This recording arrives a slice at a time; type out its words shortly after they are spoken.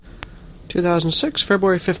2006,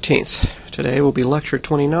 February 15th. Today will be Lecture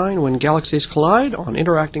 29, When Galaxies Collide, on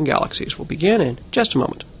Interacting Galaxies. We'll begin in just a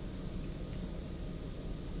moment.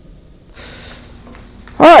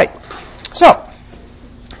 All right, so,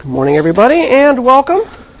 good morning, everybody, and welcome.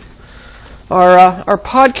 Our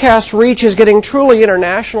podcast reach is getting truly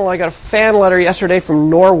international. I got a fan letter yesterday from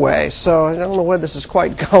Norway, so I don't know where this is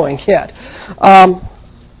quite going yet.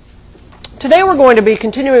 Today we're going to be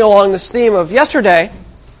continuing along this theme of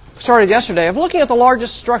started yesterday, of looking at the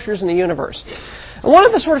largest structures in the universe. And one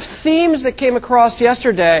of the sort of themes that came across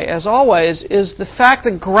yesterday, as always, is the fact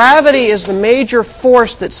that gravity is the major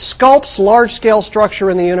force that sculpts large-scale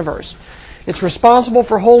structure in the universe. It's responsible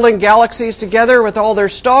for holding galaxies together with all their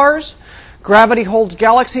stars. Gravity holds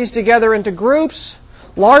galaxies together into groups,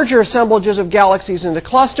 larger assemblages of galaxies into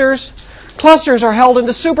clusters. Clusters are held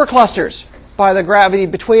into superclusters by the gravity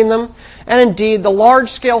between them. And indeed, the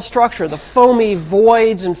large-scale structure, the foamy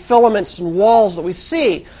voids and filaments and walls that we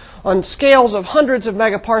see on scales of hundreds of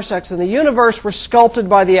megaparsecs in the universe were sculpted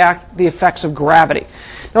by the effects of gravity.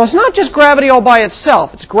 Now, it's not just gravity all by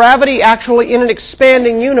itself. It's gravity actually in an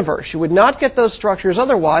expanding universe. You would not get those structures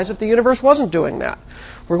otherwise if the universe wasn't doing that.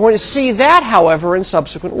 We're going to see that, however, in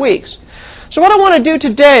subsequent weeks. So what I want to do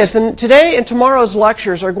today is today and tomorrow's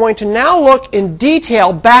lectures are going to now look in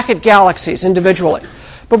detail back at galaxies individually.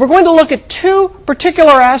 But we're going to look at two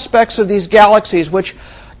particular aspects of these galaxies which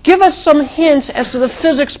give us some hints as to the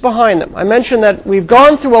physics behind them. I mentioned that we've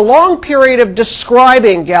gone through a long period of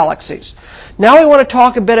describing galaxies. Now we want to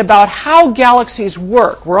talk a bit about how galaxies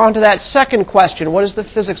work. We're on to that second question. What is the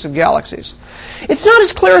physics of galaxies? It's not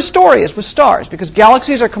as clear a story as with stars, because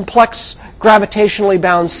galaxies are complex, gravitationally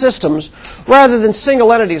bound systems rather than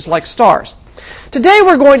single entities like stars. Today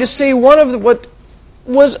we're going to see one of what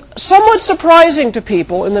was somewhat surprising to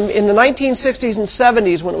people in the 1960s and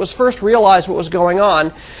 70s when it was first realized what was going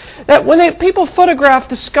on, that when people photographed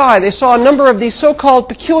the sky, they saw a number of these so-called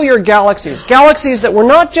peculiar galaxies that were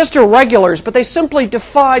not just irregulars, but they simply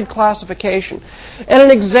defied classification. And an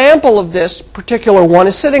example of this particular one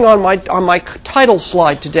is sitting on my title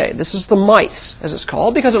slide today. This is the mice, as it's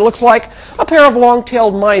called, because it looks like a pair of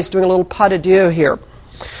long-tailed mice doing a little pas de deux here.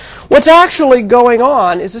 What's actually going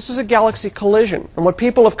on is this is a galaxy collision. And what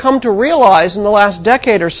people have come to realize in the last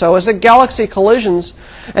decade or so is that galaxy collisions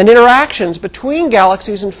and interactions between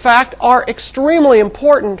galaxies, in fact, are extremely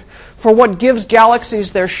important for what gives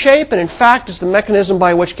galaxies their shape and, in fact, is the mechanism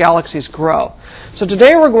by which galaxies grow. So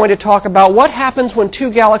today we're going to talk about what happens when two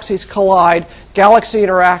galaxies collide, galaxy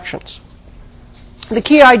interactions. The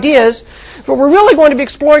key ideas, what we're really going to be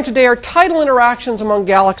exploring today are tidal interactions among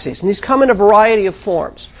galaxies, and these come in a variety of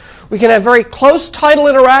forms. We can have very close tidal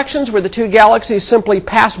interactions where the two galaxies simply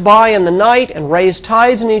pass by in the night and raise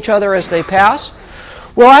tides in each other as they pass.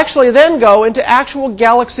 We'll actually then go into actual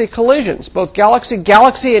galaxy collisions, both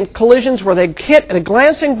galaxy and collisions where they hit at a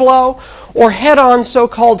glancing blow or head-on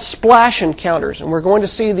so-called splash encounters. And we're going to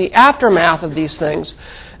see the aftermath of these things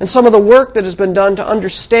and some of the work that has been done to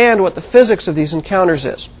understand what the physics of these encounters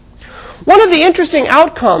is. One of the interesting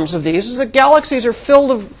outcomes of these is that galaxies are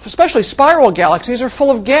filled of, especially spiral galaxies, are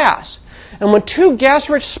full of gas. And when two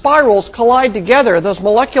gas-rich spirals collide together, those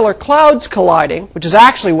molecular clouds colliding, which is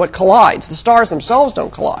actually what collides, the stars themselves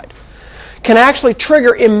don't collide, can actually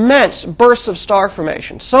trigger immense bursts of star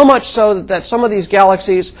formation. So much so that some of these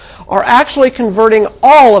galaxies are actually converting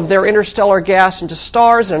all of their interstellar gas into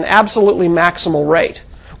stars at an absolutely maximal rate.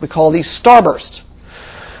 We call these starbursts.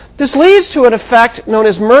 This leads to an effect known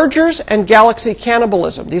as mergers and galaxy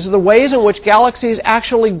cannibalism. These are the ways in which galaxies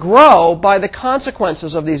actually grow by the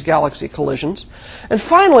consequences of these galaxy collisions. And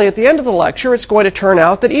finally, at the end of the lecture, it's going to turn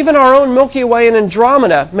out that even our own Milky Way and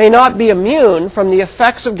Andromeda may not be immune from the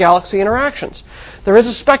effects of galaxy interactions. There is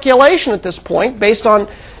a speculation at this point, based on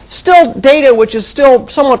still data which is still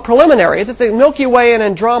somewhat preliminary, that the Milky Way and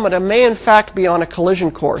Andromeda may in fact be on a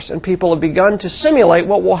collision course, and people have begun to simulate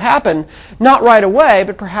what will happen, not right away,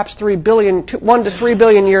 but perhaps 1 to 3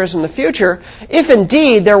 billion years in the future, if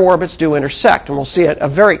indeed their orbits do intersect. And we'll see a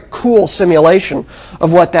very cool simulation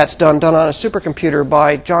of what that's done on a supercomputer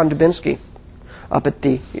by John Dubinsky up at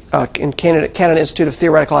the Canada Institute of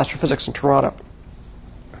Theoretical Astrophysics in Toronto.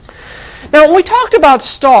 Now, when we talked about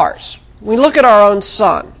stars, we look at our own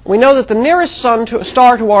sun. We know that the nearest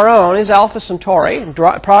star to our own is Alpha Centauri,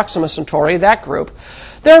 Proxima Centauri, that group.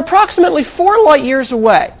 They're approximately 4 light years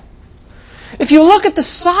away. If you look at the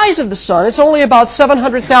size of the sun, it's only about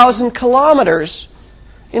 700,000 kilometers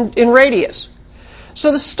in radius.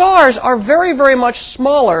 So the stars are very, very much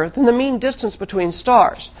smaller than the mean distance between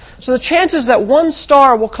stars. So the chances that one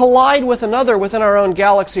star will collide with another within our own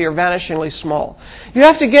galaxy are vanishingly small. You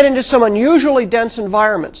have to get into some unusually dense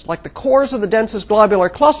environments, like the cores of the densest globular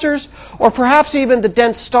clusters, or perhaps even the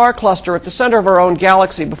dense star cluster at the center of our own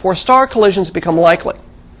galaxy, before star collisions become likely.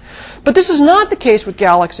 But this is not the case with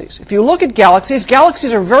galaxies. If you look at galaxies,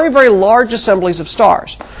 galaxies are very, very large assemblies of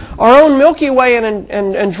stars. Our own Milky Way and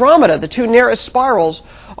Andromeda, the two nearest spirals,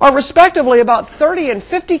 are respectively about 30 and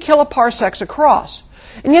 50 kiloparsecs across.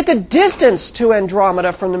 And yet the distance to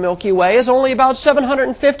Andromeda from the Milky Way is only about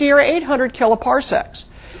 750 or 800 kiloparsecs.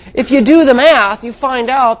 If you do the math, you find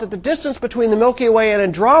out that the distance between the Milky Way and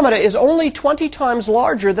Andromeda is only 20 times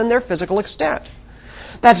larger than their physical extent.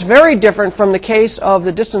 That's very different from the case of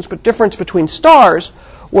the difference between stars,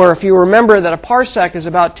 where if you remember that a parsec is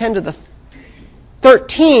about 10 to the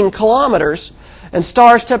 13 kilometers, and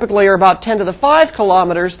stars typically are about 10 to the 5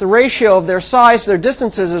 kilometers, the ratio of their size to their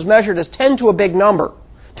distances is measured as 10 to a big number.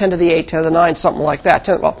 10 to the 8, 10 to the 9, something like that.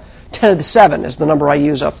 10 to the 7 is the number I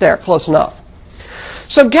use up there. Close enough.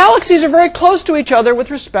 So galaxies are very close to each other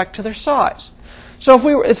with respect to their size.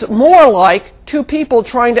 So it's more like two people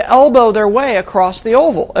trying to elbow their way across the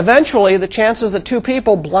oval. Eventually, the chances that two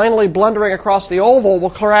people blindly blundering across the oval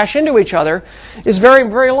will crash into each other is very,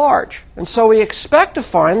 very large. And so we expect to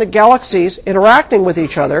find that galaxies interacting with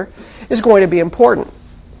each other is going to be important.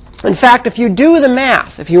 In fact, if you do the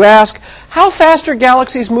math, if you ask, how fast are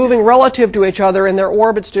galaxies moving relative to each other in their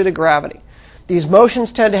orbits due to gravity? These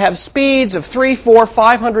motions tend to have speeds of 3, 4,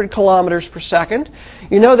 500 kilometers per second.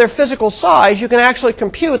 You know their physical size. You can actually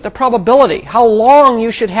compute the probability, how long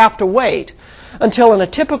you should have to wait until in a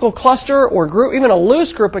typical cluster or group, even a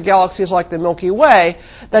loose group of galaxies like the Milky Way,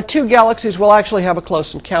 that two galaxies will actually have a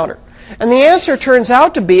close encounter. And the answer turns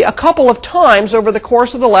out to be a couple of times over the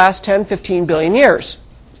course of the last 10, 15 billion years.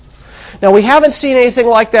 Now, we haven't seen anything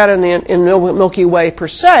like that in the Milky Way per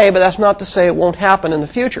se, but that's not to say it won't happen in the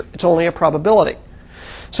future. It's only a probability.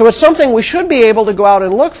 So it's something we should be able to go out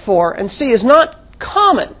and look for and see is not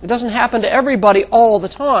common. It doesn't happen to everybody all the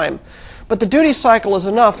time, but the duty cycle is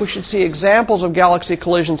enough. We should see examples of galaxy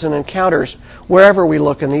collisions and encounters wherever we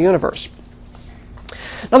look in the universe.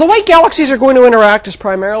 Now, the way galaxies are going to interact is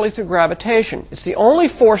primarily through gravitation. It's the only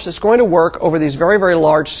force that's going to work over these very, very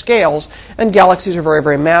large scales, and galaxies are very,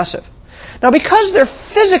 very massive. Now, because they're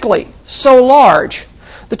physically so large,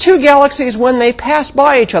 the two galaxies, when they pass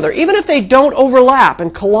by each other, even if they don't overlap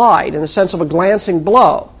and collide in the sense of a glancing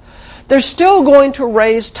blow, they're still going to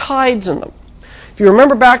raise tides in them. If you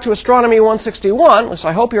remember back to Astronomy 161, which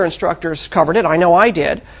I hope your instructors covered it, I know I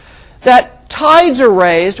did, that tides are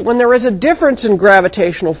raised when there is a difference in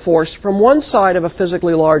gravitational force from one side of a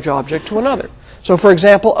physically large object to another. So, for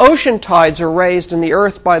example, ocean tides are raised in the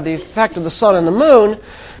Earth by the effect of the sun and the moon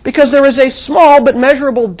because there is a small but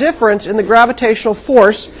measurable difference in the gravitational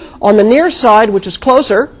force on the near side, which is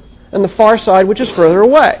closer, and the far side, which is further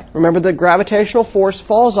away. Remember, the gravitational force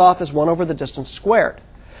falls off as 1 over the distance squared.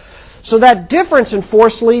 So that difference in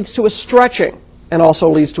force leads to a stretching and also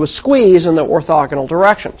leads to a squeeze in the orthogonal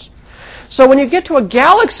directions. So when you get to a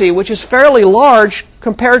galaxy, which is fairly large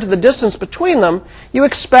compared to the distance between them, you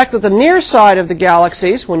expect that the near side of the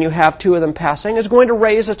galaxies, when you have two of them passing, is going to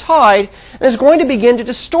raise a tide and is going to begin to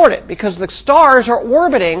distort it because the stars are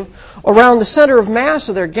orbiting around the center of mass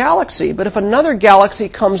of their galaxy. But if another galaxy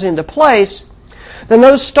comes into place, then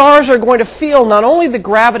those stars are going to feel not only the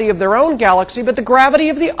gravity of their own galaxy, but the gravity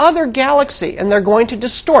of the other galaxy, and they're going to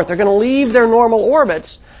distort. They're going to leave their normal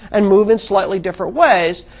orbits and move in slightly different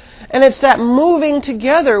ways. And it's that moving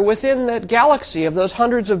together within the galaxy of those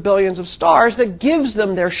hundreds of billions of stars that gives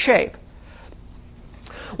them their shape.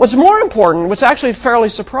 What's more important, what's actually fairly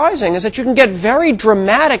surprising, is that you can get very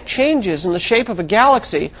dramatic changes in the shape of a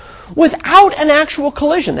galaxy without an actual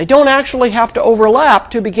collision. They don't actually have to overlap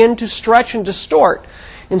to begin to stretch and distort.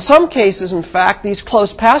 In some cases, in fact, these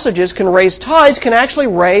close passages can raise tides, can actually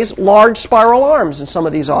raise large spiral arms in some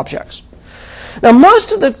of these objects. Now,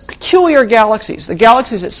 most of the peculiar galaxies, the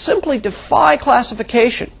galaxies that simply defy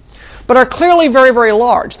classification, but are clearly very, very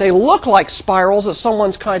large, they look like spirals that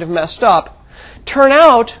someone's kind of messed up, turn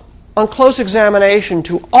out, on close examination,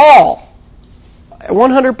 to all,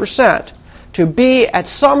 100%, to be at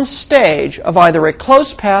some stage of either a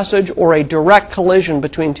close passage or a direct collision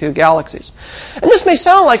between two galaxies. And this may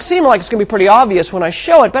seem like it's going to be pretty obvious when I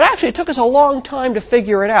show it, but actually it took us a long time to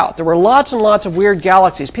figure it out. There were lots and lots of weird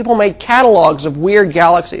galaxies. People made catalogs of weird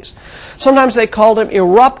galaxies. Sometimes they called them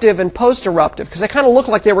eruptive and post-eruptive because they kind of looked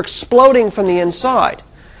like they were exploding from the inside.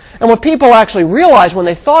 And what people actually realized when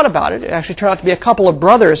they thought about it, it actually turned out to be a couple of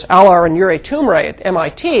brothers, Alar and Yuri Tumre at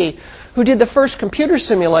MIT, who did the first computer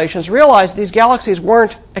simulations realized these galaxies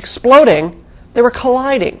weren't exploding, they were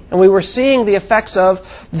colliding. And we were seeing the effects of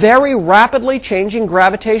very rapidly changing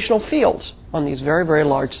gravitational fields on these very, very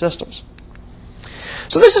large systems.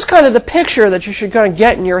 So this is kind of the picture that you should kind of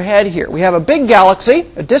get in your head here. We have a big galaxy,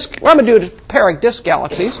 a disk, what I'm going to do is a pair of disk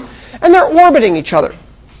galaxies, and they're orbiting each other.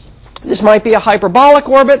 This might be a hyperbolic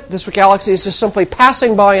orbit. This galaxy is just simply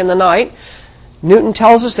passing by in the night. Newton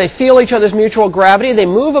tells us they feel each other's mutual gravity. They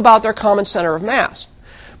move about their common center of mass.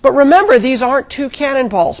 But remember, these aren't two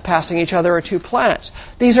cannonballs passing each other or two planets.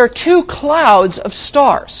 These are two clouds of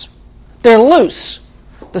stars. They're loose.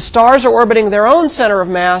 The stars are orbiting their own center of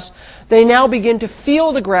mass. They now begin to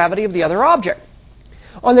feel the gravity of the other object.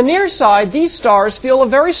 On the near side, these stars feel a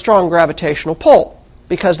very strong gravitational pull.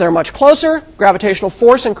 Because they're much closer, gravitational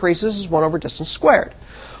force increases as 1 over distance squared.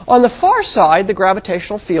 On the far side, the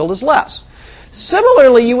gravitational field is less.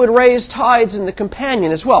 Similarly, you would raise tides in the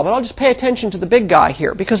companion as well, but I'll just pay attention to the big guy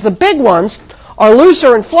here, because the big ones are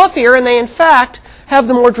looser and fluffier, and they, in fact, have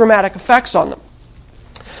the more dramatic effects on them.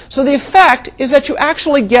 So the effect is that you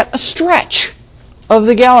actually get a stretch of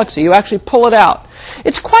the galaxy. You actually pull it out.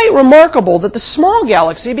 It's quite remarkable that the small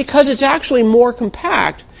galaxy, because it's actually more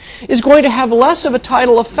compact, is going to have less of a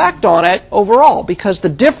tidal effect on it overall, because the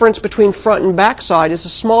difference between front and back side is a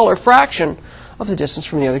smaller fraction of the distance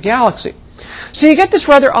from the other galaxy. So you get this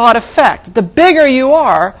rather odd effect. The bigger you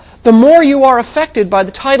are, the more you are affected by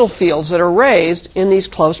the tidal fields that are raised in these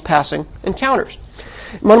close passing encounters.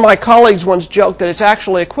 One of my colleagues once joked that it's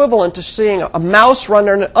actually equivalent to seeing a mouse run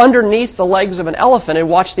underneath the legs of an elephant and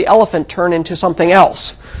watch the elephant turn into something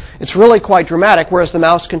else. It's really quite dramatic, whereas the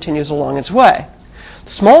mouse continues along its way.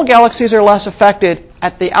 Small galaxies are less affected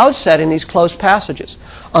at the outset in these close passages,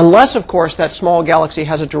 unless, of course, that small galaxy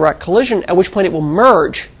has a direct collision, at which point it will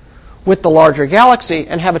merge with the larger galaxy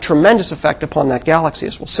and have a tremendous effect upon that galaxy,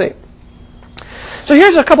 as we'll see. So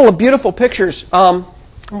here's a couple of beautiful pictures. I'm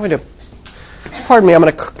going to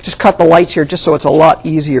just cut the lights here just so it's a lot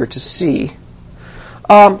easier to see.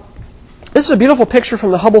 This is a beautiful picture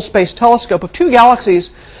from the Hubble Space Telescope of two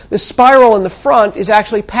galaxies. The spiral in the front is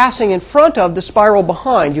actually passing in front of the spiral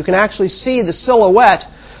behind. You can actually see the silhouette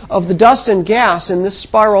of the dust and gas in this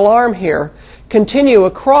spiral arm here continue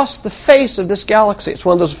across the face of this galaxy. It's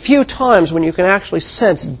one of those few times when you can actually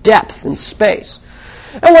sense depth in space.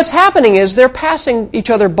 And what's happening is they're passing each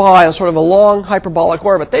other by on sort of a long hyperbolic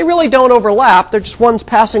orbit. They really don't overlap. They're just one's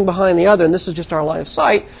passing behind the other, and this is just our line of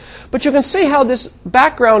sight. But you can see how this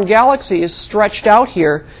background galaxy is stretched out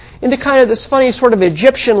here into kind of this funny sort of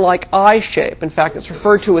Egyptian-like eye shape. In fact, it's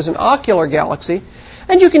referred to as an ocular galaxy.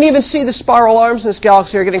 And you can even see the spiral arms in this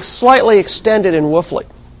galaxy are getting slightly extended and woofly.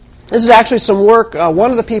 This is actually some work.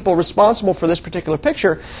 One of the people responsible for this particular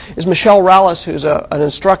picture is Michelle Rallis, who's an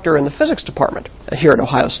instructor in the physics department here at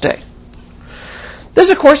Ohio State. This,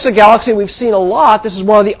 of course, is a galaxy we've seen a lot. This is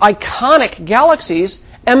one of the iconic galaxies,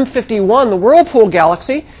 M51, the Whirlpool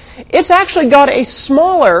galaxy. It's actually got a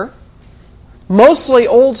smaller, mostly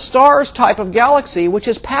old stars type of galaxy, which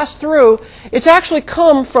has passed through. It's actually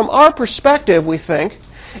come from our perspective, we think.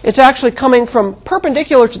 It's actually coming from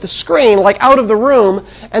perpendicular to the screen, like out of the room,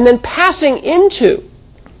 and then passing into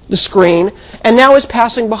the screen, and now is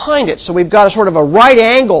passing behind it. So we've got a sort of a right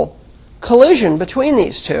angle collision between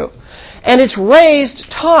these two. And it's raised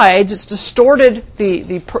tides, it's distorted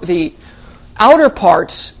the outer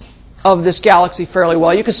parts of this galaxy fairly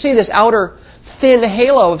well. You can see this outer thin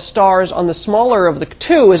halo of stars on the smaller of the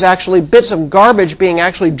two is actually bits of garbage being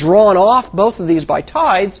actually drawn off both of these by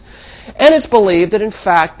tides. And it's believed that, in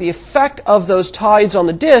fact, the effect of those tides on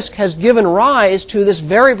the disk has given rise to this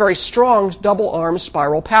very, very strong double-arm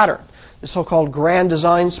spiral pattern, the so-called grand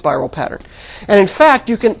design spiral pattern. And, in fact,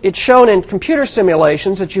 it's shown in computer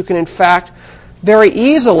simulations that you can, in fact, very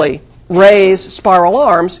easily raise spiral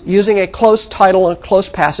arms using a close tidal and close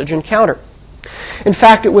passage encounter. In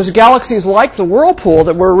fact, it was galaxies like the Whirlpool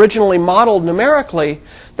that were originally modeled numerically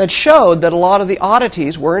that showed that a lot of the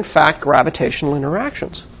oddities were, in fact, gravitational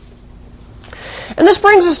interactions. And this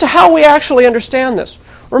brings us to how we actually understand this.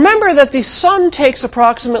 Remember that the Sun takes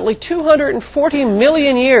approximately 240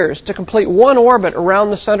 million years to complete one orbit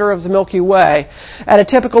around the center of the Milky Way at a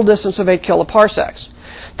typical distance of 8 kiloparsecs.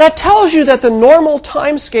 That tells you that the normal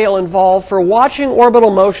time scale involved for watching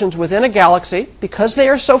orbital motions within a galaxy, because they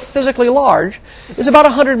are so physically large, is about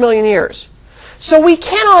 100 million years. So we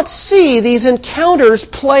cannot see these encounters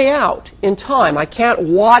play out in time. I can't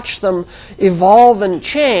watch them evolve and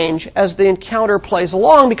change as the encounter plays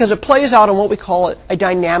along, because it plays out on what we call a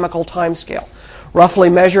dynamical time scale, roughly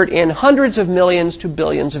measured in hundreds of millions to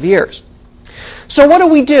billions of years. So what do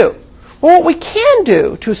we do? Well, what we can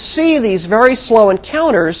do to see these very slow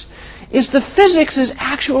encounters is the physics is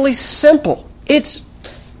actually simple. It's,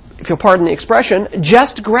 if you'll pardon the expression,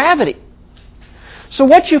 just gravity. So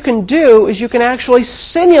what you can do is you can actually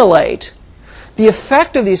simulate the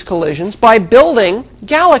effect of these collisions by building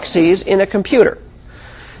galaxies in a computer.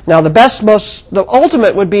 Now, the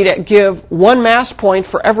ultimate would be to give one mass point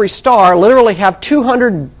for every star, literally have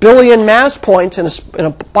 200 billion mass points in a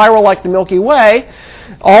spiral like the Milky Way,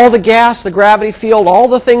 all the gas, the gravity field, all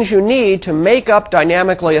the things you need to make up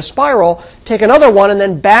dynamically a spiral, take another one and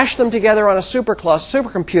then bash them together on a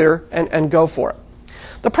supercomputer and go for it.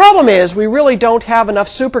 The problem is we really don't have enough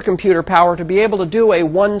supercomputer power to be able to do a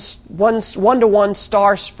one-to-one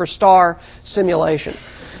star-for-star simulation.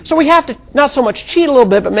 So we have to not so much cheat a little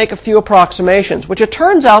bit, but make a few approximations, which it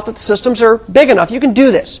turns out that the systems are big enough. You can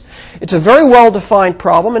do this. It's a very well-defined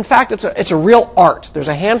problem. In fact, it's a real art. There's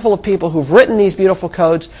a handful of people who've written these beautiful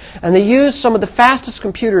codes, and they use some of the fastest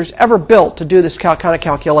computers ever built to do this kind of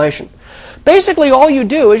calculation. Basically, all you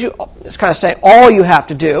do is it's kind of saying all you have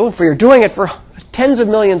to do, if you're doing it for tens of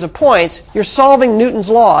millions of points, you're solving Newton's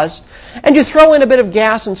laws, and you throw in a bit of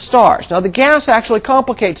gas and stars. Now, the gas actually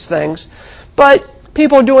complicates things, but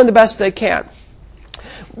people are doing the best they can.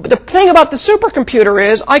 But the thing about the supercomputer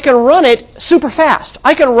is I can run it super fast.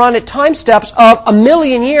 I can run at time steps of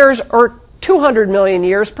 1,000,000 years or 200 million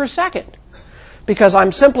years per second, because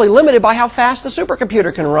I'm simply limited by how fast the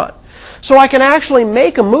supercomputer can run. So I can actually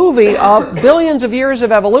make a movie of billions of years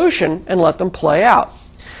of evolution and let them play out.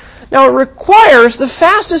 Now, it requires the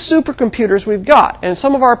fastest supercomputers we've got. And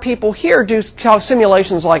some of our people here do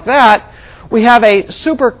simulations like that. We have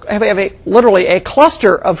literally a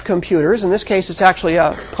cluster of computers. In this case, it's actually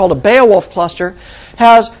called a Beowulf cluster.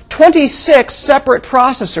 Has 26 separate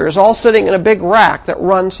processors all sitting in a big rack that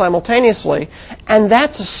run simultaneously. And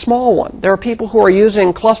that's a small one. There are people who are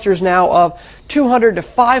using clusters now of 200 to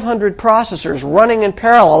 500 processors running in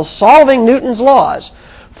parallel, solving Newton's laws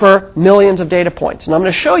for millions of data points. And I'm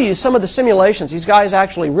going to show you some of the simulations. These guys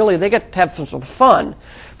actually they get to have some fun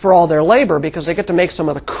for all their labor because they get to make some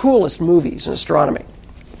of the coolest movies in astronomy.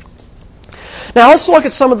 Now let's look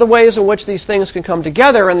at some of the ways in which these things can come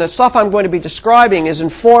together, and the stuff I'm going to be describing is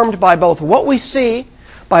informed by both what we see,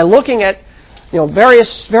 by looking at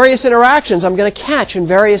various interactions I'm going to catch in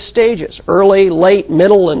various stages, early, late,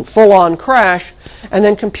 middle, and full-on crash, and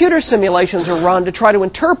then computer simulations are run to try to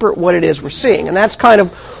interpret what it is we're seeing. And that's kind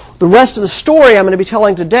of the rest of the story I'm going to be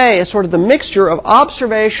telling today is sort of the mixture of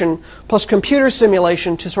observation plus computer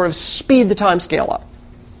simulation to sort of speed the time scale up.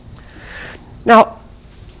 Now,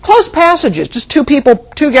 close passages, just two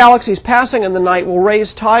galaxies passing in the night will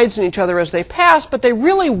raise tides in each other as they pass, but they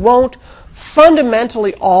really won't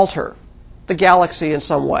fundamentally alter the galaxy in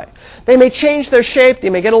some way. They may change their shape, they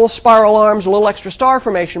may get a little spiral arms, a little extra star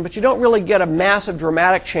formation, but you don't really get a massive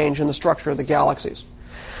dramatic change in the structure of the galaxies.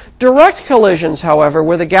 Direct collisions, however,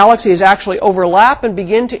 where the galaxies actually overlap and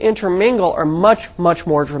begin to intermingle are much, much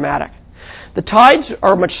more dramatic. The tides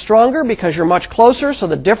are much stronger because you're much closer, so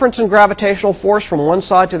the difference in gravitational force from one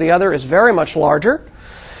side to the other is very much larger.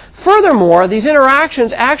 Furthermore, these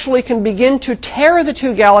interactions actually can begin to tear the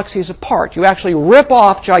two galaxies apart. You actually rip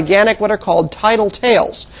off gigantic, what are called tidal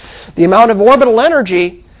tails. The amount of orbital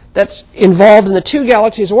energy that's involved in the two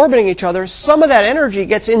galaxies orbiting each other, some of that energy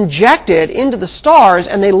gets injected into the stars,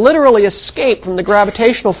 and they literally escape from the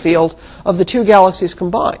gravitational field of the two galaxies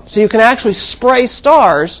combined. So you can actually spray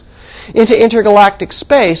stars into intergalactic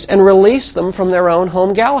space and release them from their own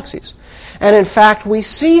home galaxies. And in fact, we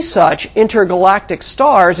see such intergalactic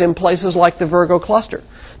stars in places like the Virgo cluster.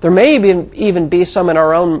 There may even be some in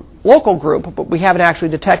our own local group, but we haven't actually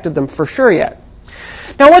detected them for sure yet.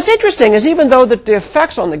 Now, what's interesting is even though the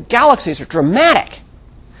effects on the galaxies are dramatic,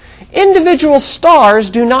 individual stars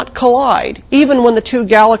do not collide, even when the two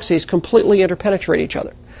galaxies completely interpenetrate each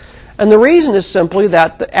other. And the reason is simply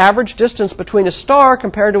that the average distance between a star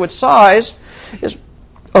compared to its size is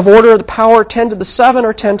of order of the power 10 to the 7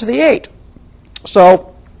 or 10 to the 8.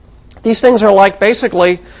 So these things are like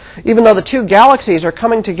basically, even though the two galaxies are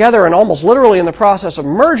coming together and almost literally in the process of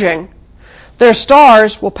merging, their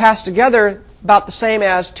stars will pass together about the same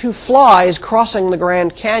as two flies crossing the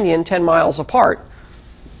Grand Canyon 10 miles apart.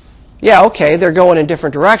 Yeah, okay, they're going in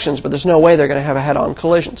different directions, but there's no way they're going to have a head-on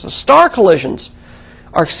collision. So star collisions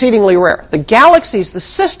are exceedingly rare. The galaxies, the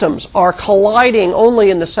systems, are colliding only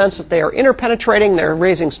in the sense that they are interpenetrating, they're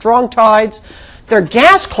raising strong tides. Their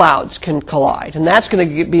gas clouds can collide, and that's going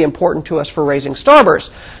to be important to us for raising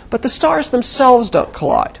starbursts. But the stars themselves don't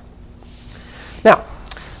collide. Now,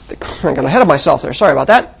 I got ahead of myself there, sorry about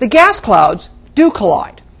that. The gas clouds do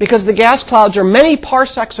collide, because the gas clouds are many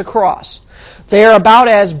parsecs across. They are about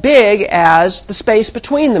as big as the space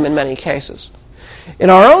between them in many cases. In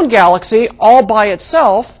our own galaxy, all by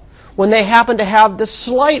itself, when they happen to have this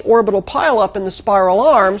slight orbital pileup in the spiral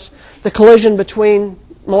arms, the collision between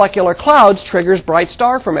molecular clouds triggers bright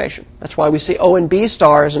star formation. That's why we see O and B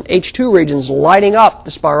stars and H2 regions lighting up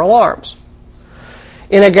the spiral arms.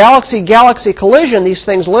 In a galaxy-galaxy collision, these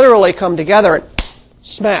things literally come together and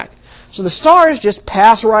smack. So the stars just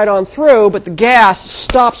pass right on through, but the gas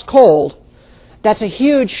stops cold. That's a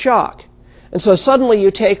huge shock. And so suddenly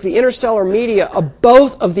you take the interstellar media of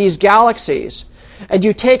both of these galaxies, and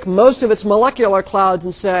you take most of its molecular clouds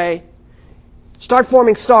and say, start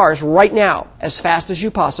forming stars right now, as fast as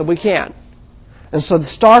you possibly can. And so the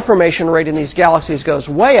star formation rate in these galaxies goes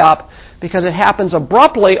way up because it happens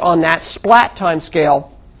abruptly on that splat time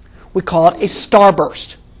scale. We call it a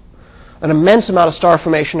starburst, an immense amount of star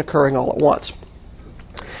formation occurring all at once.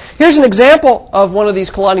 Here's an example of one of these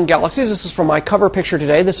colliding galaxies. This is from my cover picture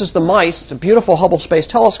today. This is the MICE. It's a beautiful Hubble Space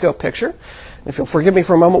Telescope picture. If you'll forgive me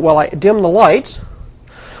for a moment while I dim the lights.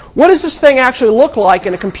 What does this thing actually look like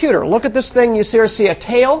in a computer? Look at this thing. You see a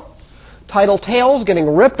tail. Tidal tails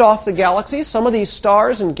getting ripped off the galaxies. Some of these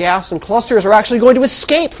stars and gas and clusters are actually going to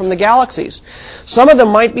escape from the galaxies. Some of them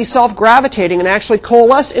might be self-gravitating and actually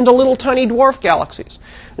coalesce into little tiny dwarf galaxies.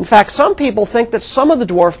 In fact, some people think that some of the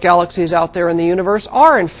dwarf galaxies out there in the universe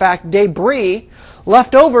are, in fact, debris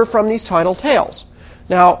left over from these tidal tails.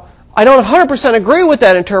 Now, I don't 100% agree with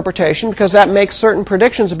that interpretation because that makes certain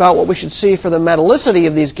predictions about what we should see for the metallicity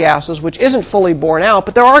of these gases, which isn't fully borne out,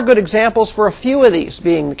 but there are good examples for a few of these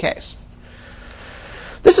being the case.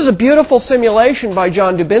 This is a beautiful simulation by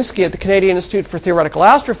John Dubinsky at the Canadian Institute for Theoretical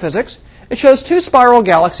Astrophysics. It shows two spiral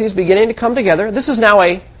galaxies beginning to come together. This is now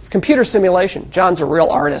a computer simulation. John's a real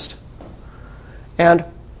artist. And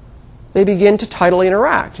they begin to tidally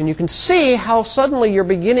interact. And you can see how suddenly you're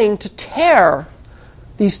beginning to tear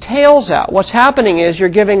these tails out. What's happening is you're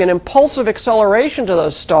giving an impulsive acceleration to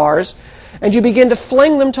those stars, and you begin to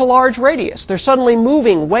fling them to large radius. They're suddenly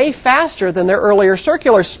moving way faster than their earlier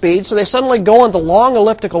circular speed, so they suddenly go into long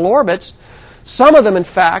elliptical orbits. Some of them, in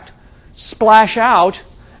fact, splash out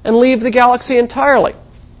and leave the galaxy entirely.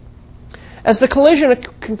 As the collision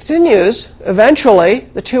continues, eventually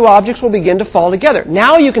the two objects will begin to fall together.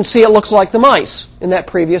 Now you can see it looks like the mice in that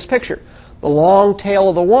previous picture. The long tail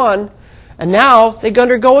of the one, and now they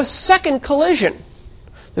undergo a second collision.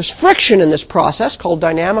 There's friction in this process called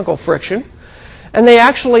dynamical friction, and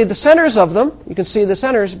the centers of them, you can see the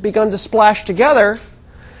centers, begun to splash together.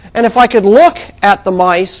 And if I could look at the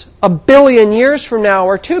mice 1 billion years from now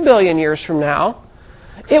or 2 billion years from now,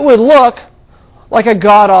 it would look like a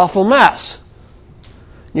god-awful mess.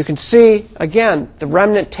 You can see, again, the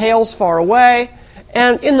remnant tails far away,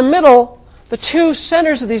 and in the middle, the two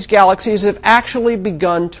centers of these galaxies have actually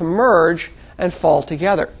begun to merge and fall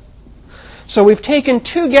together. So we've taken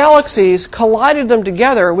two galaxies, collided them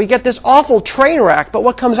together, we get this awful train wreck, but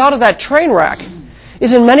what comes out of that train wreck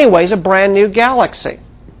is in many ways a brand new galaxy.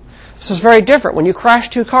 This is very different. When you crash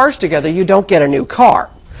two cars together, you don't get a new car.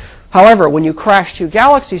 However, when you crash two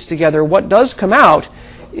galaxies together, what does come out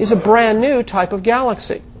is a brand new type of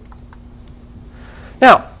galaxy.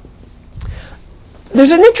 Now,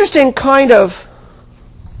 there's an interesting kind of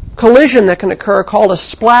collision that can occur called a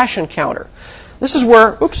splash encounter. This is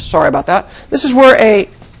where, this is where a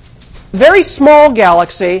very small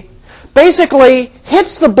galaxy basically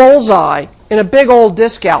hits the bullseye in a big old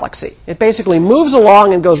disk galaxy. It basically moves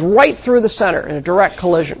along and goes right through the center in a direct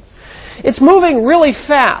collision. It's moving really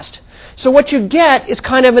fast. So what you get is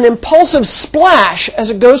kind of an impulsive splash as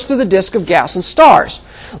it goes through the disk of gas and stars.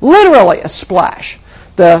 Literally a splash.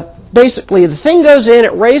 Basically, the thing goes in,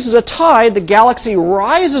 it raises a tide, the galaxy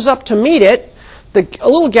rises up to meet it, a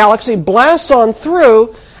little galaxy blasts on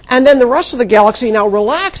through, and then the rest of the galaxy now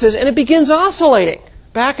relaxes and it begins oscillating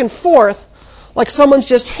back and forth like someone's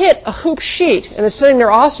just hit a hoop sheet and is sitting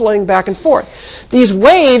there oscillating back and forth. These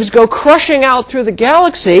waves go crushing out through the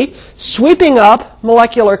galaxy, sweeping up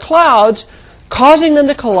molecular clouds, causing them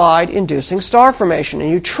to collide, inducing star formation. And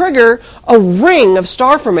you trigger a ring of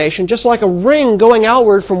star formation, just like a ring going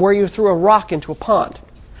outward from where you threw a rock into a pond.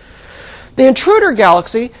 The intruder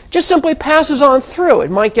galaxy just simply passes on through. It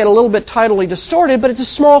might get a little bit tidally distorted, but it's a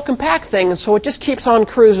small, compact thing, and so it just keeps on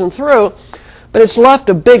cruising through, but it's left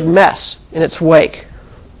a big mess in its wake.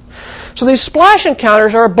 So these splash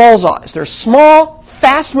encounters are bullseyes. They're a small,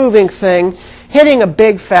 fast-moving thing hitting a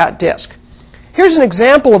big, fat disk. Here's an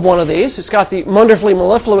example of one of these. It's got the wonderfully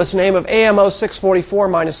mellifluous name of AMO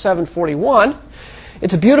 644-741.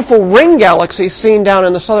 It's a beautiful ring galaxy seen down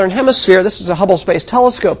in the southern hemisphere. This is a Hubble Space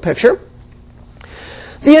Telescope picture.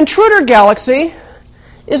 The intruder galaxy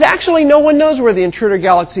is actually no one knows where the intruder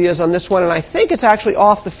galaxy is on this one, and I think it's actually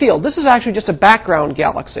off the field. This is actually just a background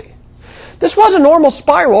galaxy. This was a normal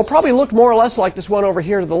spiral, probably looked more or less like this one over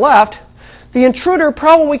here to the left. The intruder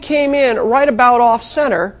probably came in right about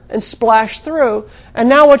off-center and splashed through, and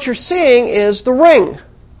now what you're seeing is the ring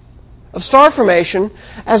of star formation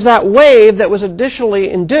as that wave that was additionally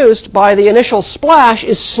induced by the initial splash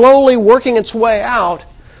is slowly working its way out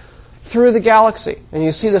through the galaxy. And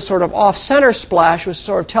you see this sort of off-center splash was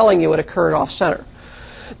sort of telling you it occurred off-center.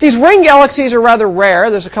 These ring galaxies are rather rare.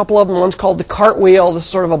 There's a couple of them. One's called the Cartwheel. This is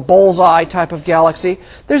sort of a bullseye type of galaxy.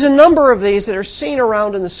 There's a number of these that are seen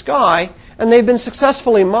around in the sky, and they've been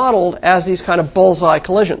successfully modeled as these kind of bullseye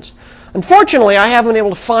collisions. Unfortunately, I haven't been able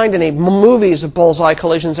to find any movies of bullseye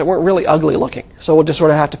collisions that weren't really ugly looking, so we'll just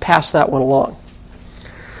sort of have to pass that one along.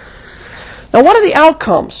 Now, what are the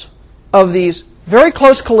outcomes of these very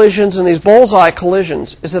close collisions and these bullseye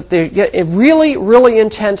collisions? Is that they get a really, really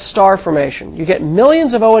intense star formation. You get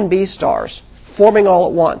millions of O and B stars forming all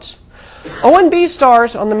at once. O and B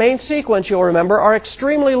stars on the main sequence, you'll remember, are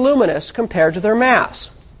extremely luminous compared to their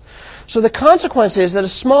mass. So the consequence is that a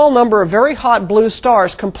small number of very hot blue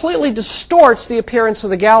stars completely distorts the appearance of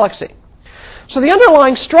the galaxy. So the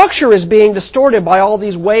underlying structure is being distorted by all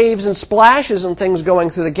these waves and splashes and things going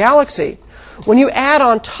through the galaxy. When you add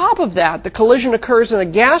on top of that, the collision occurs in a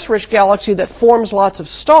gas-rich galaxy that forms lots of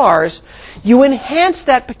stars, you enhance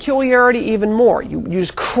that peculiarity even more. You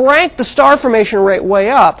just crank the star formation rate way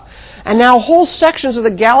up, and now whole sections of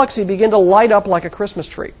the galaxy begin to light up like a Christmas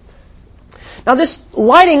tree. Now, this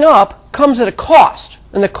lighting up comes at a cost,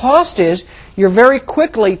 and the cost is you're very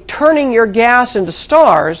quickly turning your gas into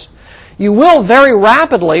stars. You will very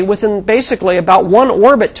rapidly, within basically about one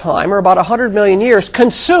orbit time, or about 100 million years,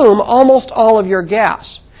 consume almost all of your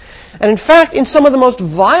gas. And in fact, in some of the most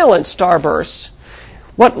violent starbursts,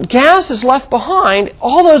 what gas is left behind,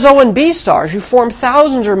 all those O and B stars, you form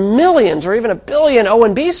thousands or millions or even a billion O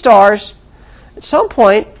and B stars, at some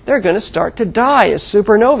point, they're going to start to die as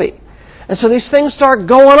supernovae. And so these things start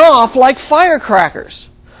going off like firecrackers.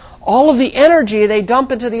 All of the energy they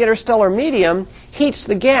dump into the interstellar medium heats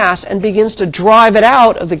the gas and begins to drive it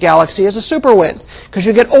out of the galaxy as a superwind, because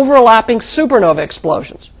you get overlapping supernova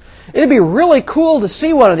explosions. It'd be really cool to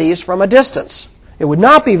see one of these from a distance. It would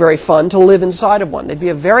not be very fun to live inside of one. They'd be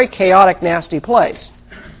a very chaotic, nasty place.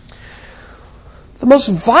 The most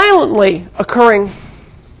violently occurring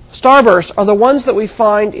starbursts are the ones that we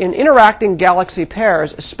find in interacting galaxy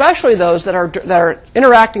pairs, especially those that are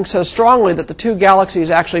interacting so strongly that the two galaxies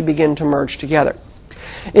actually begin to merge together.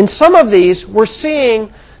 In some of these, we're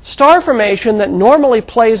seeing star formation that normally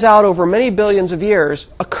plays out over many billions of years,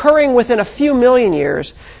 occurring within a few million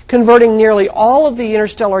years, converting nearly all of the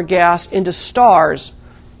interstellar gas into stars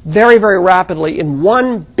very, very rapidly in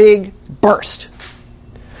one big burst.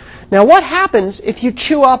 Now, what happens if you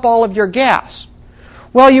chew up all of your gas?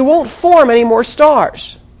 Well, you won't form any more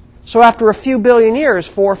stars. So after a few billion years,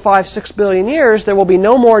 4, 5, 6 billion years, there will be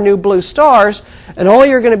no more new blue stars, and all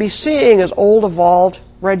you're going to be seeing is old evolved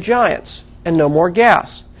red giants and no more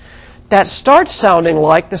gas. That starts sounding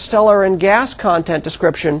like the stellar and gas content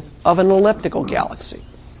description of an elliptical galaxy.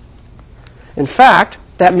 In fact,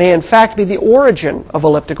 that may in fact be the origin of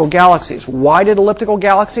elliptical galaxies. Why did elliptical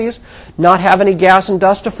galaxies not have any gas and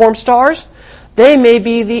dust to form stars? They may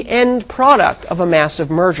be the end product of a massive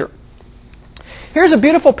merger. Here's a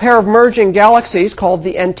beautiful pair of merging galaxies called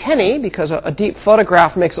the antennae, because a deep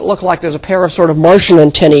photograph makes it look like there's a pair of sort of Martian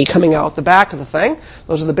antennae coming out the back of the thing.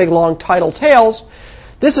 Those are the big, long tidal tails.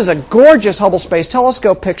 This is a gorgeous Hubble Space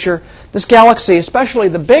Telescope picture. This galaxy, especially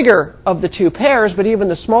the bigger of the two pairs, but even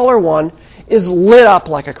the smaller one, is lit up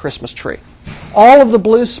like a Christmas tree. All of the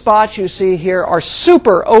blue spots you see here are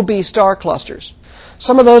super OB star clusters.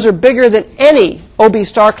 Some of those are bigger than any OB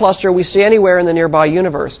star cluster we see anywhere in the nearby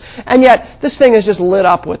universe. And yet, this thing is just lit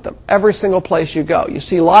up with them every single place you go. You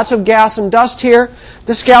see lots of gas and dust here.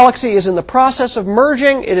 This galaxy is in the process of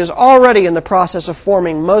merging. It is already in the process of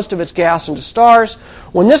forming most of its gas into stars.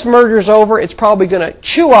 When this merger's over, it's probably going to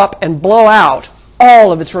chew up and blow out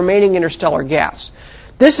all of its remaining interstellar gas.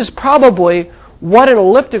 This is probably what an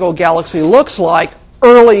elliptical galaxy looks like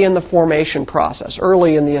early in the formation process,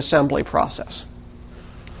 early in the assembly process.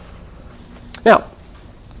 Now,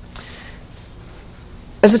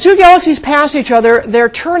 as the two galaxies pass each other, they're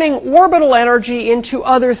turning orbital energy into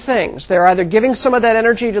other things. They're either giving some of that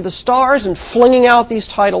energy to the stars and flinging out these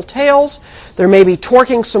tidal tails. They're maybe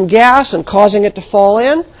torquing some gas and causing it to fall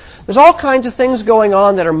in. There's all kinds of things going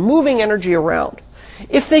on that are moving energy around.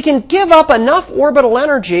 If they can give up enough orbital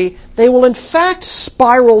energy, they will in fact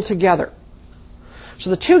spiral together. So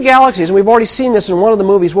the two galaxies, and we've already seen this in one of the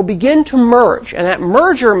movies, will begin to merge. And that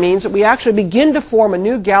merger means that we actually begin to form a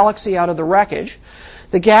new galaxy out of the wreckage.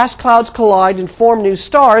 The gas clouds collide and form new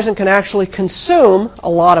stars and can actually consume a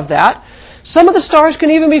lot of that. Some of the stars can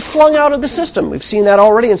even be flung out of the system. We've seen that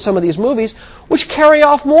already in some of these movies, which carry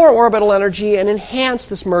off more orbital energy and enhance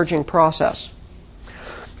this merging process.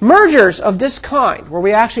 Mergers of this kind, where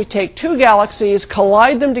we actually take two galaxies,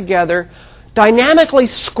 collide them together, dynamically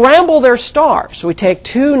scramble their stars. So we take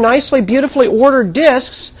two nicely, beautifully ordered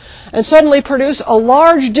disks and suddenly produce a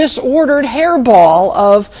large, disordered hairball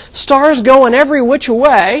of stars going every which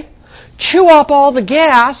way, chew up all the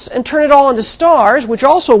gas, and turn it all into stars, which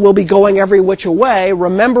also will be going every which way,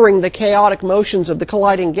 remembering the chaotic motions of the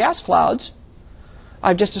colliding gas clouds.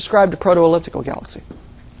 I've just described a proto-elliptical galaxy.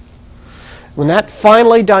 When that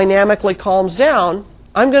finally dynamically calms down,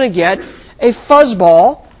 I'm going to get a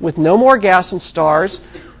fuzzball with no more gas and stars,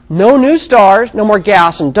 no new stars, no more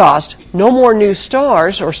gas and dust, no more new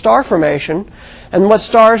stars or star formation, and what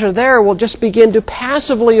stars are there will just begin to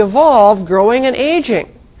passively evolve, growing and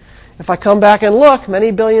aging. If I come back and look many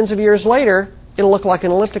billions of years later, it'll look like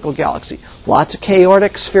an elliptical galaxy. Lots of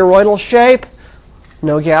chaotic spheroidal shape,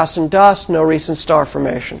 no gas and dust, no recent star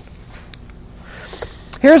formation.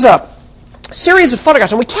 Here's a series of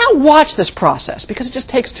photographs, and we can't watch this process because it just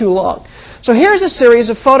takes too long. So here's a series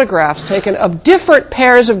of photographs taken of different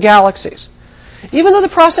pairs of galaxies. Even though the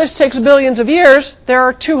process takes billions of years, there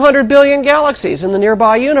are 200 billion galaxies in the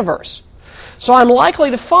nearby universe. So I'm likely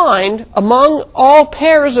to find, among all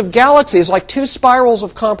pairs of galaxies, like two spirals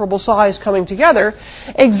of comparable size coming together,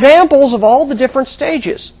 examples of all the different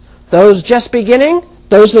stages. Those just beginning,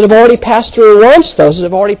 those that have already passed through once, those that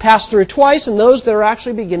have already passed through twice, and those that are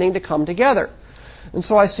actually beginning to come together. And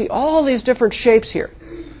so I see all these different shapes here.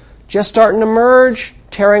 Just starting to merge,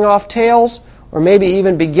 tearing off tails, or maybe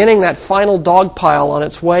even beginning that final dog pile on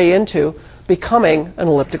its way into becoming an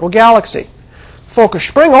elliptical galaxy. Volker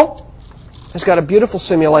Springel has got a beautiful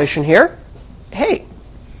simulation here. Hey.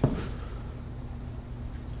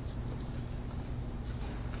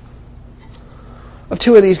 Of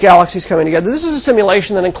two of these galaxies coming together. This is a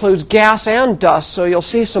simulation that includes gas and dust, so you'll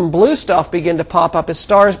see some blue stuff begin to pop up as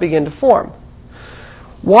stars begin to form.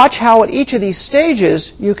 Watch how at each of these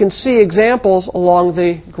stages you can see examples along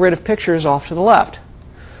the grid of pictures off to the left.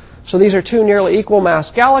 So these are two nearly equal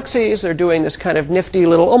mass galaxies. They're doing this kind of nifty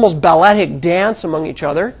little, almost balletic dance among each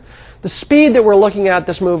other. The speed that we're looking at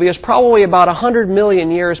this movie is probably about 100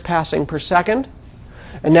 million years passing per second.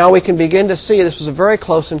 And now we can begin to see, this was a very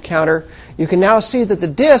close encounter, you can now see that the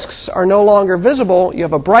disks are no longer visible. You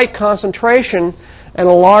have a bright concentration and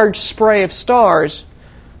a large spray of stars.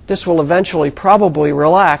 This will eventually probably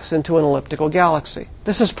relax into an elliptical galaxy.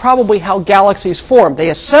 This is probably how galaxies form. They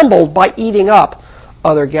assembled by eating up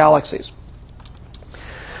other galaxies.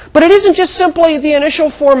 But it isn't just simply the initial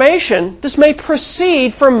formation. This may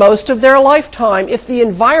proceed for most of their lifetime if the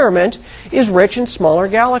environment is rich in smaller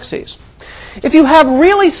galaxies. If you have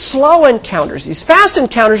really slow encounters, these fast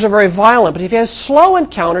encounters are very violent, but if you have slow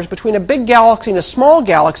encounters between a big galaxy and a small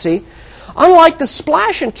galaxy, unlike the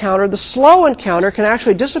splash encounter, the slow encounter can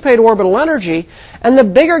actually dissipate orbital energy, and the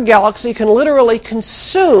bigger galaxy can literally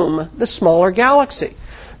consume the smaller galaxy.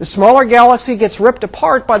 The smaller galaxy gets ripped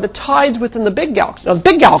apart by the tides within the big galaxy. Now, the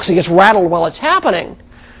big galaxy gets rattled while it's happening,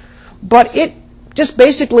 but it just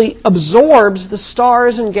basically absorbs the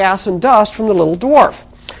stars and gas and dust from the little dwarf,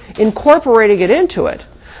 incorporating it into it.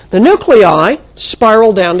 The nuclei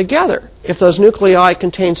spiral down together. If those nuclei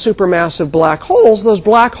contain supermassive black holes, those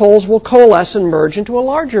black holes will coalesce and merge into a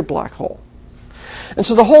larger black hole. And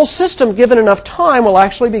so the whole system, given enough time, will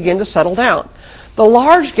actually begin to settle down. The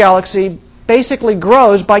large galaxy basically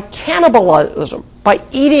grows by cannibalism, by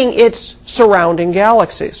eating its surrounding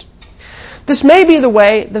galaxies. This may be the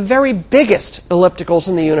way the very biggest ellipticals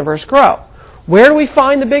in the universe grow. Where do we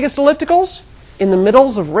find the biggest ellipticals? In the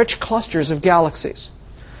middles of rich clusters of galaxies.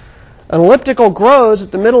 An elliptical grows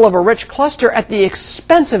at the middle of a rich cluster at the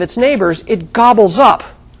expense of its neighbors. It gobbles up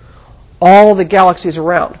all the galaxies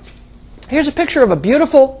around. Here's a picture of a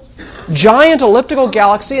beautiful, giant elliptical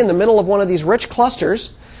galaxy in the middle of one of these rich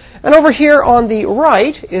clusters. And over here on the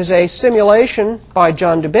right is a simulation by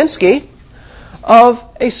John Dubinsky of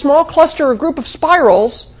a small cluster or group of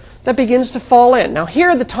spirals that begins to fall in. Now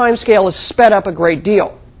here the time scale is sped up a great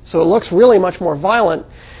deal, so it looks really much more violent.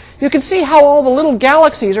 You can see how all the little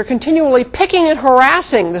galaxies are continually picking and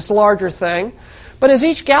harassing this larger thing, but as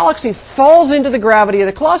each galaxy falls into the gravity of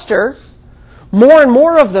the cluster, more and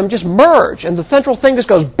more of them just merge, and the central thing just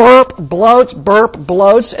goes burp,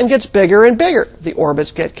 bloats, and gets bigger and bigger. The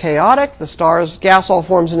orbits get chaotic, the stars, gas all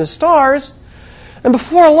forms into stars, and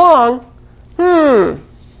before long, That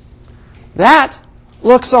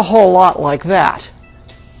looks a whole lot like that.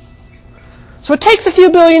 So it takes a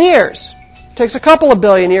few billion years. It takes a couple of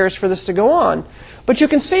billion years for this to go on. But you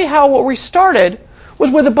can see how what we started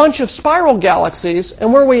was with a bunch of spiral galaxies,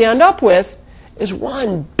 and where we end up with is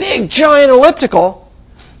one big giant elliptical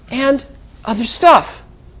and other stuff.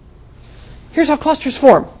 Here's how clusters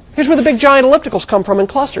form. Here's where the big giant ellipticals come from in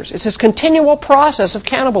clusters. It's this continual process of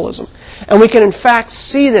cannibalism. And we can in fact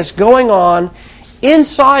see this going on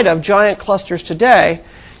inside of giant clusters today.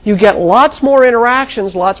 You get lots more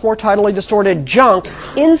interactions, lots more tidally distorted junk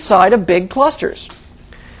inside of big clusters.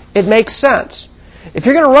 It makes sense. If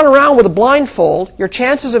you're going to run around with a blindfold, your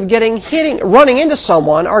chances of running into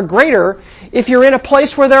someone are greater if you're in a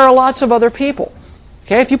place where there are lots of other people.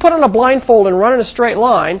 Okay, if you put on a blindfold and run in a straight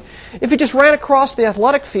line, if you just ran across the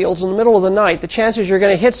athletic fields in the middle of the night, the chances you're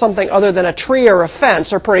going to hit something other than a tree or a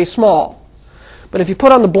fence are pretty small. But if you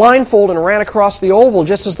put on the blindfold and ran across the oval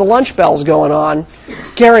just as the lunch bell's going on,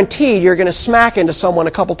 guaranteed you're going to smack into someone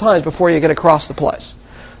a couple times before you get across the place.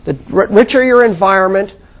 The richer your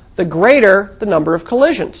environment, the greater the number of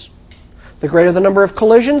collisions. The greater the number of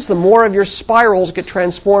collisions, the more of your spirals get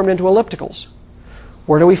transformed into ellipticals.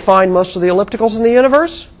 Where do we find most of the ellipticals in the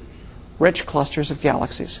universe? Rich clusters of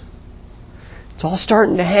galaxies. It's all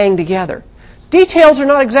starting to hang together. Details are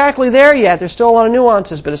not exactly there yet. There's still a lot of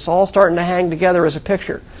nuances, but it's all starting to hang together as a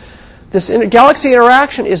picture. This galaxy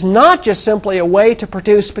interaction is not just simply a way to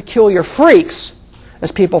produce peculiar freaks,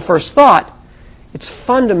 as people first thought. It's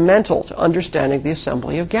fundamental to understanding the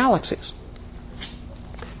assembly of galaxies.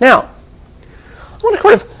 Now, I want to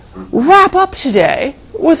kind of wrap up today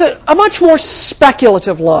with a much more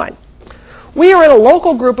speculative line. We are in a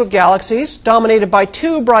local group of galaxies dominated by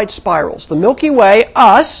two bright spirals, the Milky Way,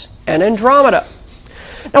 us, and Andromeda.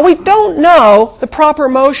 Now, we don't know the proper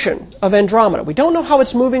motion of Andromeda. We don't know how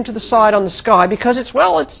it's moving to the side on the sky because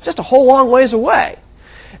it's just a whole long ways away.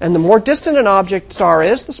 And the more distant an object star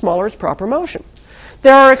is, the smaller its proper motion.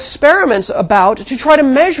 There are experiments about to try to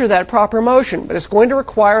measure that proper motion, but it's going to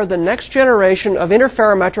require the next generation of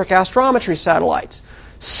interferometric astrometry satellites.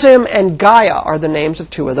 SIM and Gaia are the names of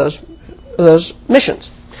two of those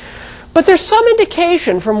missions. But there's some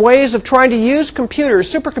indication from ways of trying to use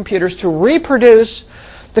supercomputers, to reproduce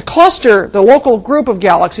the cluster, the local group of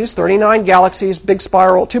galaxies, 39 galaxies, two big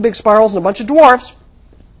spirals, and a bunch of dwarfs,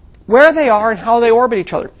 where they are and how they orbit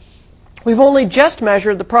each other. We've only just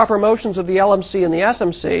measured the proper motions of the LMC and the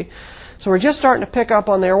SMC, so we're just starting to pick up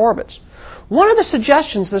on their orbits. One of the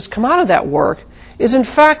suggestions that's come out of that work is, in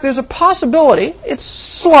fact, there's a possibility, it's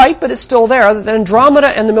slight, but it's still there, that Andromeda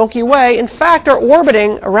and the Milky Way, in fact, are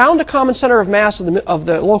orbiting around a common center of mass of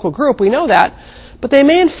the local group. We know that. But they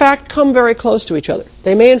may, in fact, come very close to each other.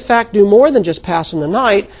 They may, in fact, do more than just pass in the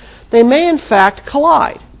night. They may, in fact,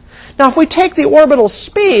 collide. Now, if we take the orbital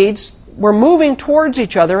speeds, we're moving towards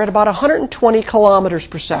each other at about 120 kilometers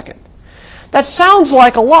per second. That sounds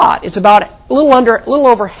like a lot. It's about a little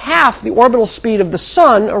over half the orbital speed of the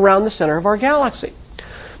sun around the center of our galaxy.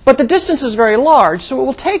 But the distance is very large, so it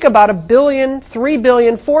will take about 1 billion, 3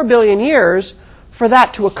 billion, 4 billion years for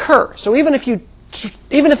that to occur. So even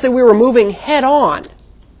if we were moving head on,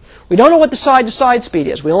 we don't know what the side-to-side speed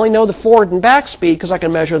is. We only know the forward and back speed because I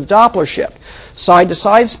can measure the Doppler shift.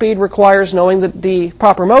 Side-to-side speed requires knowing the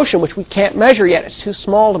proper motion, which we can't measure yet. It's too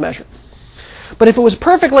small to measure. But if it was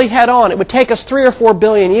perfectly head-on, it would take us 3 or 4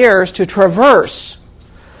 billion years to traverse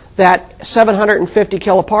that 750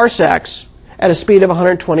 kiloparsecs at a speed of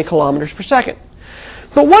 120 kilometers per second.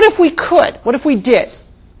 But what if we could? What if we did?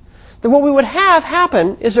 Then what we would have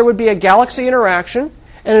happen is there would be a galaxy interaction,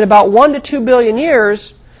 and in about 1 to 2 billion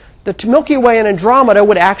years, the Milky Way and Andromeda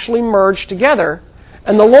would actually merge together,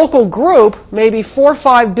 and the local group, maybe 4 or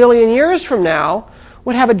 5 billion years from now,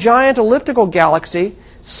 would have a giant elliptical galaxy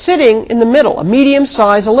sitting in the middle, a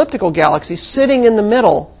medium-sized elliptical galaxy sitting in the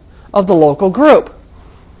middle of the local group.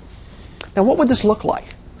 Now, what would this look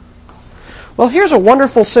like? Well, here's a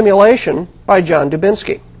wonderful simulation by John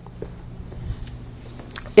Dubinsky.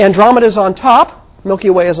 Andromeda is on top,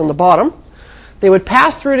 Milky Way is on the bottom. They would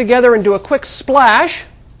pass through together and do a quick splash,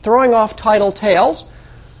 throwing off tidal tails.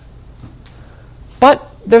 But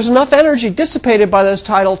there's enough energy dissipated by those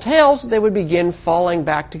tidal tails that they would begin falling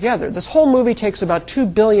back together. This whole movie takes about 2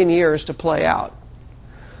 billion years to play out.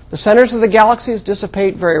 The centers of the galaxies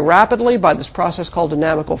dissipate very rapidly by this process called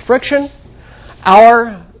dynamical friction.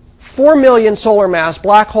 Our 4 million solar mass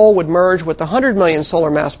black hole would merge with the 100 million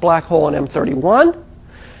solar mass black hole in M31.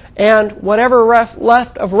 And whatever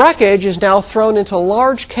left of wreckage is now thrown into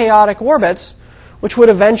large chaotic orbits, which would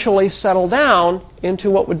eventually settle down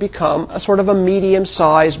into what would become a sort of a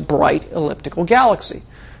medium-sized bright elliptical galaxy.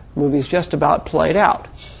 movie's just about played out.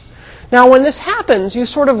 Now, when this happens, you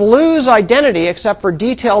sort of lose identity except for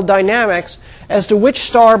detailed dynamics as to which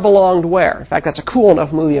star belonged where. In fact, that's a cool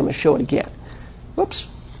enough movie. I'm going to show it again.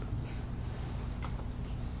 Whoops.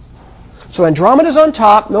 So Andromeda's on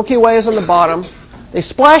top, Milky Way is on the bottom. They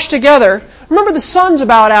splash together. Remember, the sun's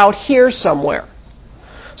about out here somewhere.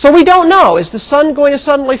 So we don't know. Is the sun going to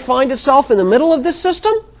suddenly find itself in the middle of this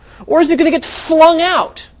system? Or is it going to get flung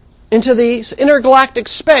out into the intergalactic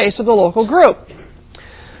space of the local group?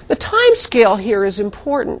 The time scale here is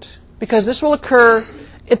important because this will occur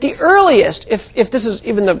at the earliest, if this is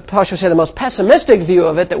even the, how should I say, the most pessimistic view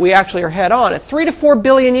of it that we actually are head on, at 3 to 4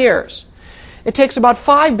 billion years. It takes about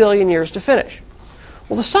 5 billion years to finish.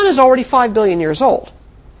 Well, the sun is already 5 billion years old.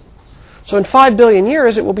 So in 5 billion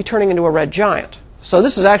years, it will be turning into a red giant. So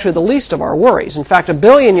this is actually the least of our worries. In fact, 1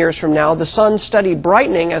 billion years from now, the sun's steady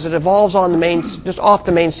brightening as it evolves on the main, just off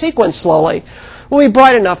the main sequence slowly, will be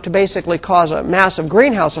bright enough to basically cause a massive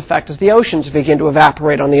greenhouse effect as the oceans begin to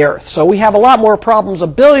evaporate on the Earth. So we have a lot more problems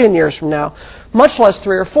 1 billion years from now, much less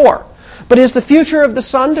 3 or 4. But is the future of the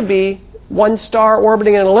sun to be one star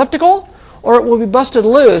orbiting an elliptical, or it will be busted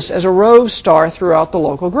loose as a rogue star throughout the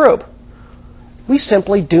local group? We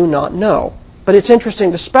simply do not know. But it's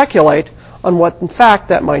interesting to speculate on what, in fact,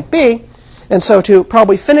 that might be. And so to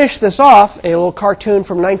probably finish this off, a little cartoon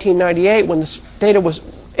from 1998 when this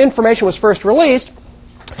information was first released,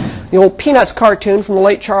 the old Peanuts cartoon from the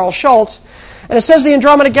late Charles Schulz, and it says the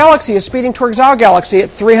Andromeda Galaxy is speeding towards our galaxy at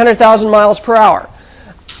 300,000 miles per hour.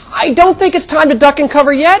 I don't think it's time to duck and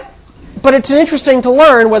cover yet, but it's interesting to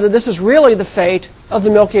learn whether this is really the fate of the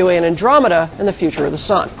Milky Way and Andromeda and the future of the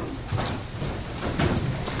sun.